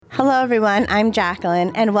Hello everyone, I'm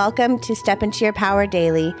Jacqueline, and welcome to Step Into Your Power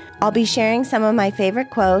Daily. I'll be sharing some of my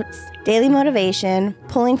favorite quotes, daily motivation,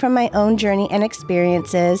 pulling from my own journey and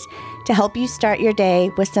experiences to help you start your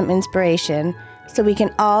day with some inspiration so we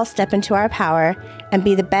can all step into our power and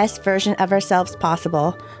be the best version of ourselves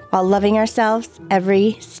possible while loving ourselves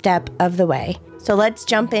every step of the way. So let's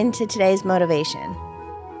jump into today's motivation.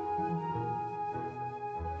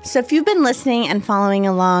 So if you've been listening and following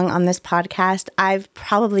along on this podcast, I've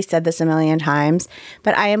probably said this a million times,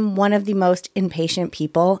 but I am one of the most impatient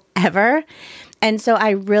people ever. And so I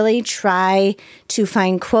really try to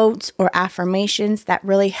find quotes or affirmations that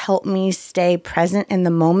really help me stay present in the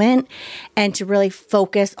moment and to really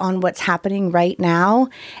focus on what's happening right now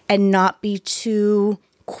and not be too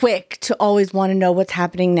quick to always want to know what's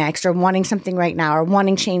happening next or wanting something right now or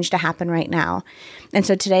wanting change to happen right now. And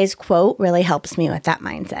so today's quote really helps me with that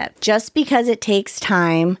mindset. Just because it takes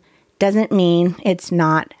time doesn't mean it's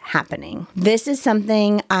not happening. This is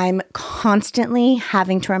something I'm constantly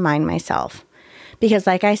having to remind myself because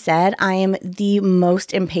like I said, I am the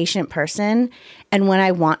most impatient person. And when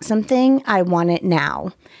I want something, I want it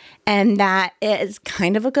now. And that is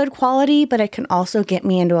kind of a good quality, but it can also get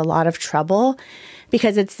me into a lot of trouble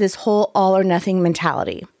because it's this whole all or nothing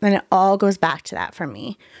mentality. And it all goes back to that for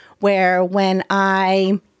me, where when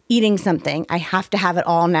I'm eating something, I have to have it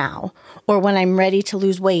all now. Or when I'm ready to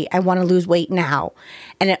lose weight, I want to lose weight now.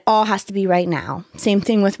 And it all has to be right now. Same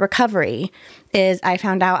thing with recovery is I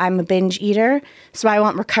found out I'm a binge eater, so I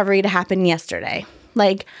want recovery to happen yesterday.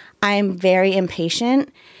 Like I'm very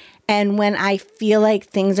impatient. And when I feel like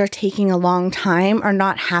things are taking a long time or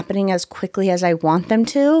not happening as quickly as I want them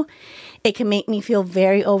to, it can make me feel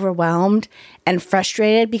very overwhelmed and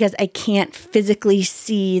frustrated because I can't physically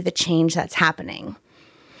see the change that's happening.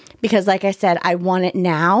 Because like I said, I want it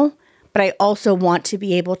now, but I also want to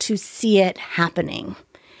be able to see it happening.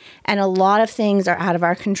 And a lot of things are out of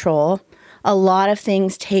our control. A lot of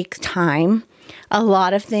things take time. A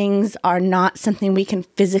lot of things are not something we can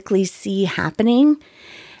physically see happening.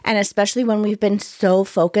 And especially when we've been so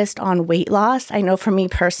focused on weight loss, I know for me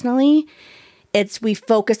personally, we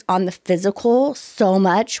focus on the physical so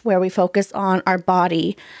much, where we focus on our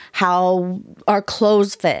body, how our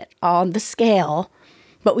clothes fit on the scale,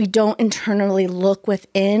 but we don't internally look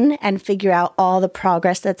within and figure out all the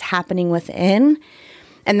progress that's happening within.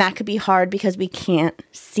 And that could be hard because we can't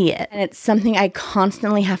see it. And it's something I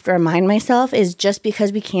constantly have to remind myself is just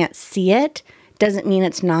because we can't see it doesn't mean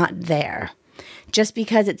it's not there. Just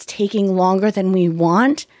because it's taking longer than we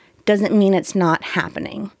want doesn't mean it's not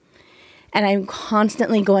happening. And I'm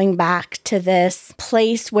constantly going back to this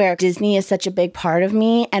place where Disney is such a big part of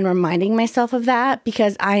me and reminding myself of that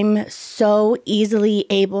because I'm so easily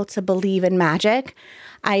able to believe in magic.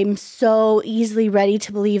 I'm so easily ready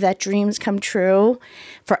to believe that dreams come true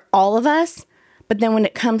for all of us. But then when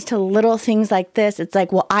it comes to little things like this, it's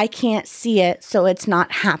like, well, I can't see it, so it's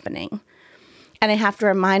not happening. And I have to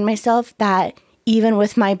remind myself that even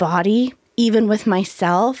with my body, even with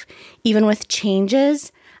myself, even with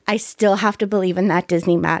changes, I still have to believe in that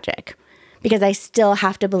Disney magic because I still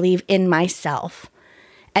have to believe in myself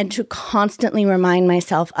and to constantly remind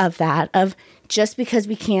myself of that, of just because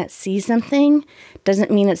we can't see something doesn't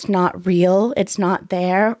mean it's not real, it's not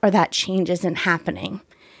there, or that change isn't happening.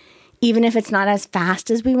 Even if it's not as fast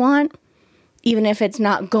as we want, even if it's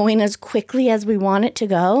not going as quickly as we want it to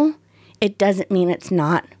go, it doesn't mean it's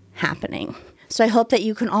not happening. So I hope that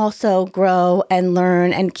you can also grow and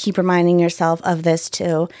learn and keep reminding yourself of this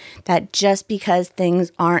too, that just because things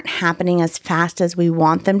aren't happening as fast as we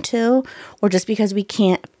want them to, or just because we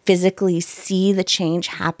can't physically see the change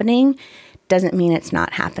happening, doesn't mean it's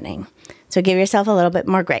not happening. So give yourself a little bit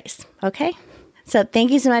more grace, okay? So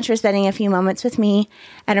thank you so much for spending a few moments with me,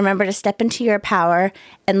 and remember to step into your power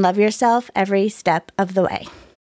and love yourself every step of the way.